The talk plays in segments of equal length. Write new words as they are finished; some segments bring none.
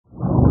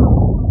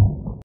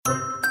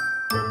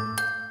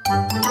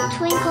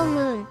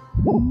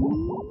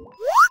Ball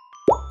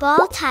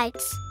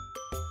tights.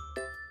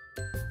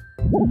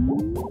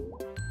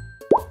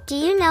 Do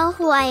you know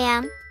who I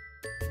am?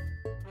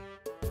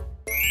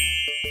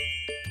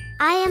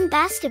 I am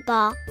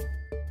basketball.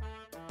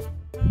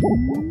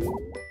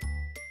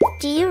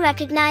 Do you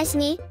recognize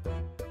me?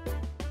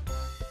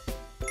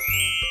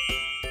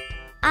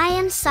 I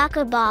am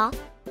soccer ball.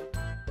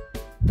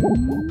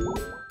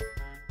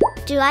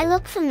 Do I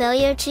look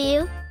familiar to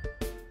you?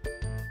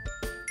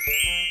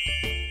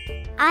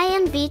 I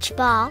am beach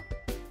ball.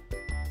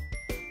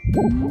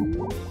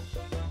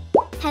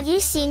 Have you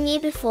seen me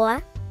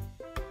before?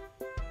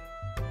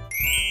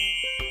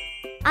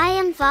 I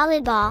am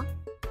volleyball.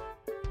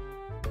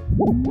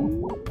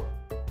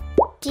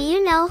 Do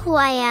you know who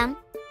I am?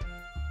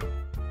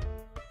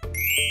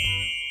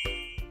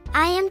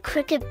 I am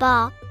cricket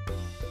ball.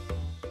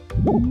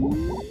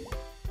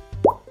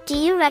 Do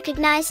you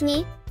recognize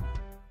me?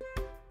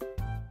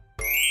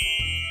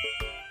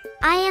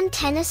 I am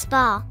tennis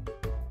ball.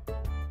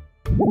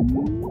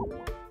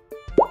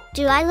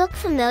 Do I look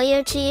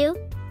familiar to you?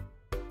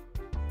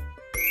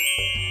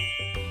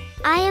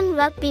 I am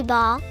rugby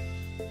ball.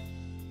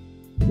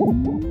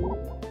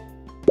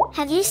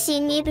 Have you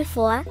seen me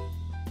before?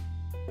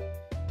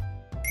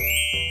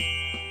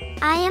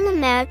 I am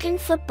American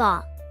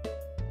football.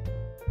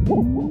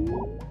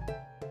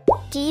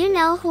 Do you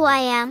know who I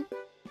am?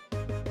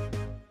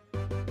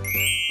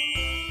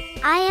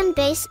 I am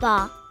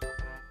baseball.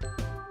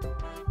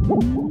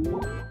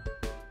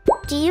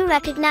 Do you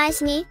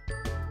recognize me?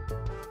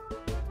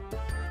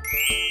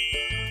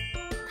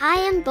 I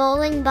am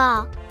bowling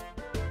ball.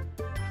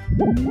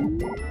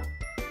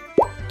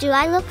 Do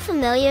I look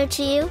familiar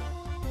to you?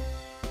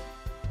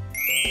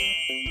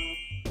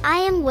 I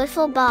am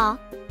wiffle ball.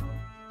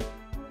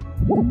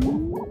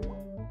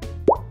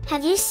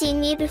 Have you seen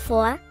me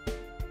before?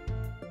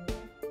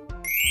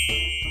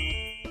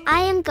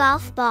 I am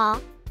golf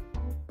ball.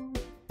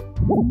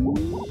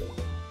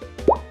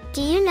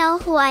 Do you know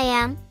who I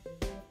am?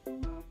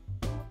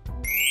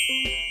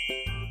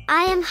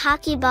 I am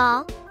hockey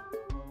ball.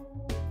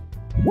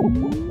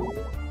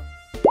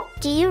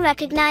 Do you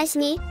recognize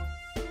me?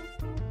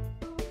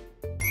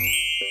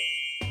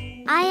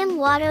 I am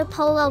water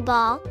polo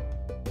ball.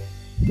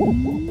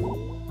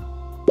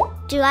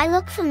 Do I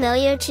look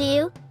familiar to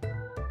you?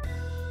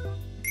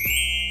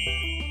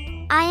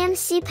 I am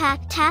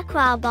sepak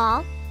takraw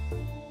ball.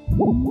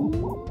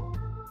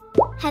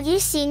 Have you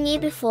seen me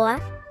before?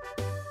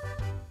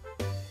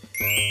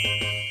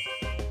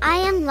 I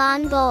am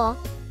lawn bowl.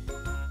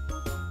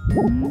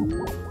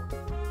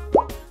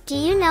 Do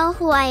you know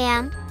who I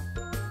am?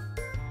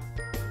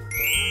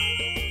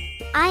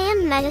 I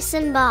am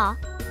medicine ball.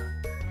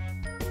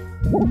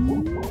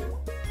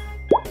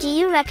 Do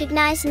you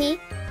recognize me?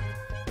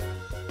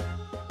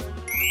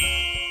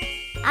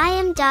 I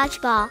am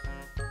dodgeball.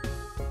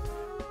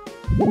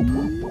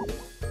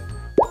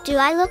 Do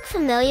I look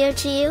familiar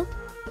to you?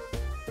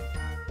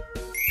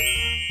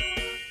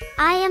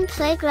 I am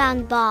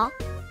playground ball.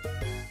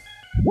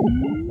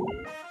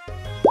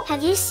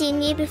 Have you seen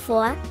me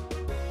before?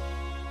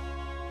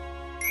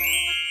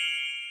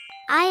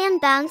 I am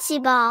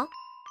bouncy ball.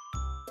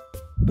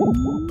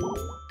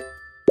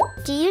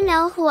 Do you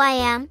know who I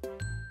am?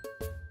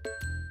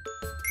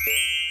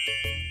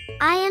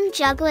 I am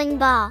juggling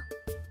ball.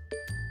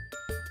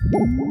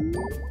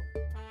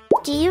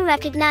 Do you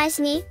recognize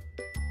me?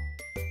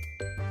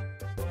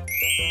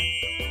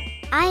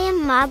 I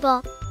am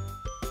marble.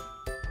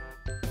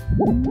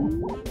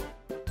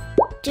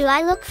 Do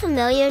I look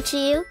familiar to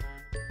you?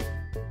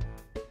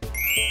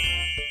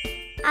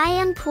 I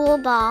am pool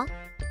ball.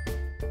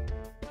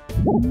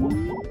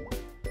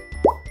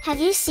 Have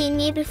you seen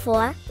me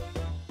before?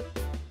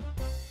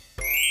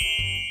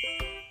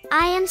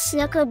 I am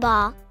snooker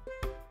ball.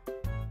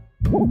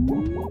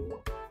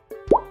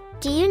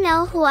 Do you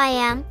know who I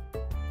am?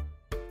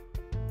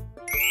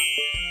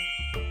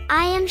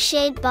 I am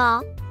shade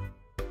ball.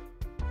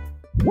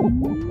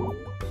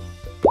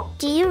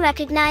 Do you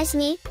recognize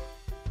me?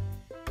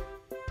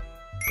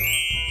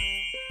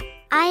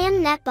 I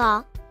am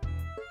netball.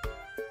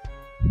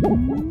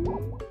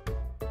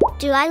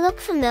 Do I look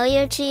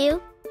familiar to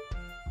you?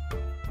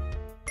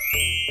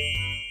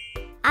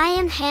 I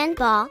am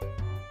handball.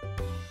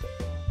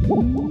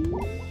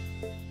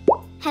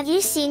 Have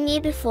you seen me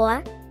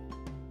before?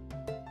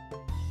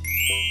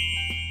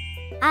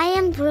 I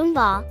am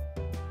broomball.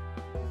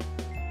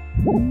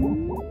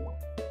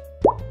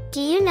 Do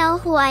you know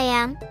who I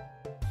am?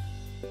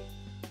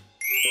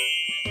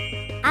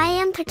 I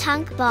am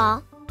petanque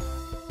ball.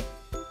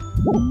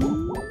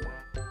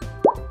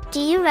 Do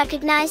you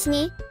recognize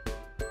me?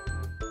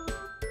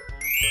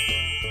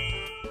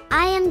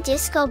 I am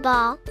disco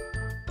ball.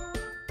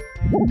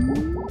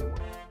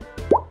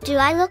 Do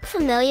I look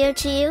familiar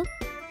to you?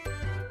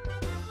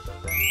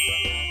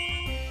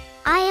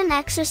 I am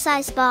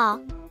exercise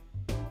ball.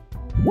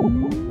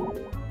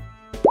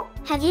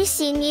 Have you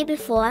seen me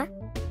before?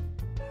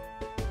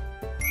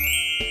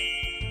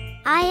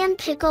 I am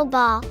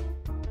pickleball.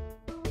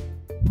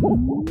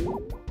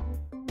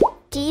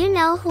 Do you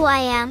know who I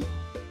am?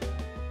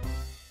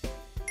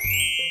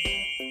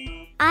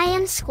 I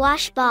am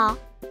squash ball.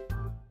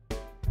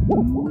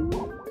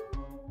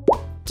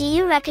 Do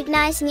you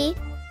recognize me?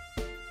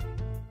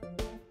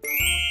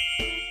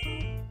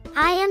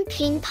 I am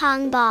ping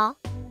pong ball.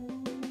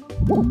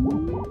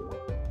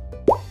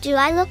 Do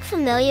I look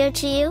familiar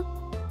to you?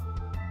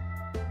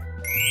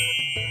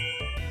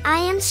 I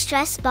am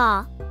stress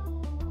ball.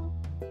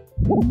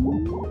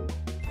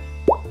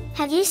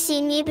 Have you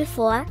seen me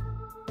before?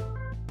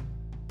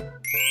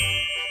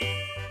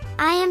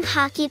 I am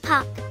hockey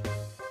puck.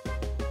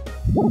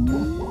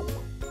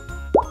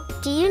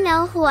 Do you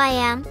know who I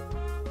am?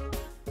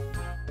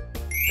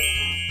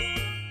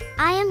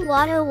 I am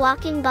water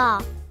walking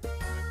ball.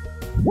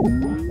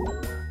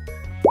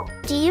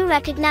 Do you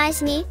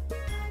recognize me?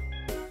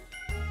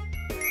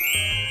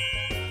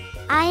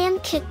 I am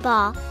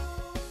kickball.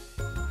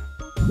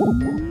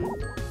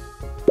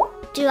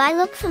 Do I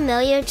look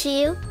familiar to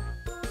you?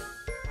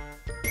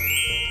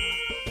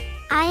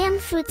 I am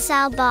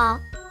futsal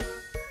ball.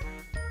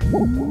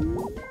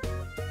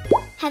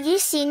 Have you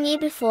seen me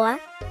before?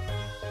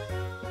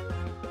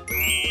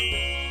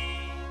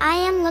 I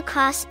am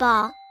lacrosse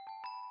ball.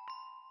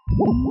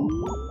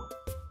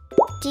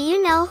 Do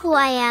you know who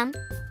I am?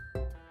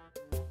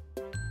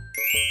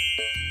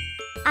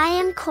 I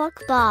am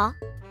cork ball.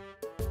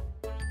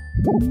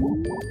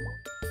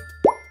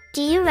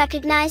 Do you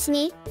recognize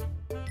me?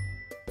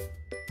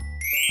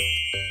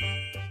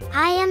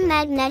 I am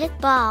magnetic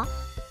ball.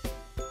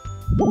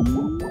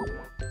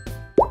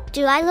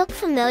 Do I look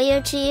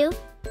familiar to you?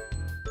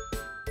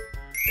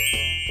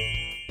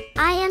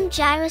 I am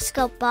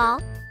gyroscope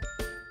ball.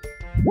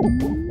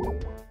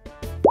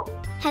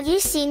 Have you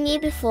seen me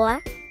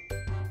before?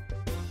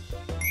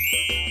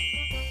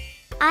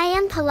 I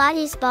am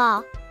Pilates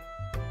ball.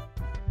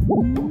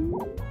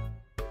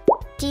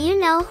 Do you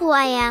know who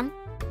I am?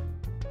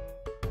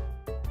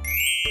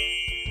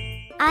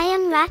 I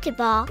am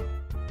racquetball.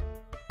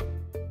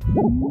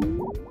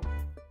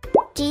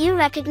 Do you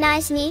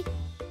recognize me?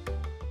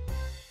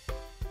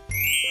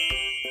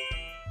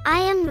 I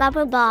am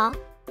rubber ball.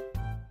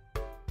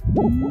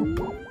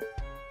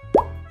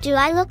 Do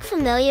I look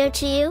familiar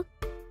to you?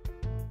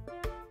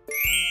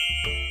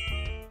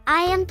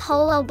 I am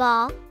polo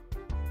ball.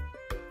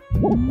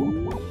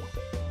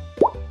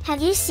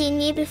 Have you seen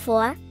me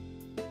before?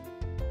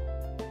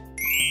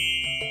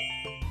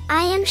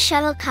 I am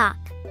shuttlecock.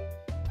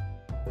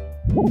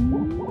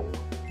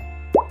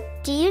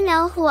 Do you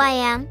know who I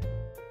am?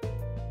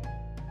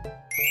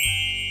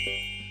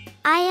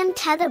 I am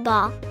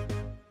tetherball.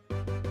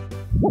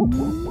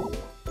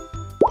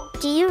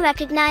 Do you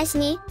recognize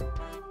me?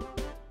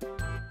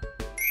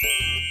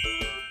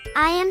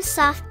 I am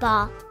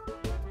softball.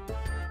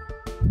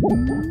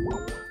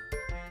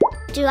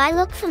 Do I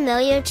look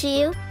familiar to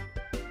you?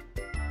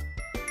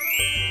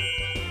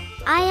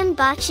 I am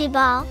bocce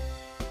ball.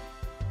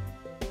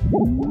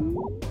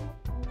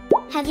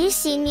 Have you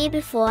seen me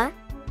before?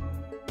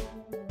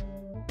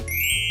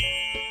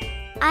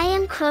 I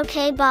am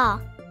croquet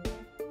ball.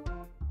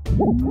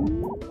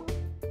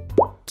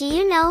 Do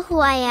you know who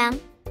I am?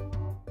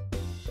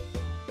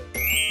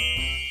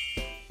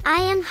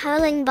 I am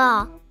hurling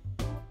ball.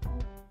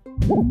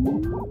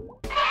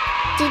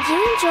 Did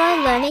you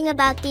enjoy learning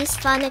about these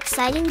fun,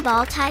 exciting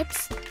ball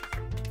types?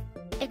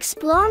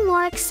 Explore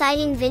more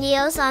exciting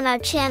videos on our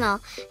channel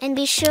and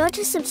be sure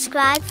to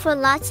subscribe for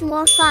lots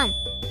more fun.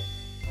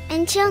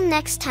 Until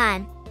next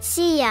time,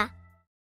 see ya!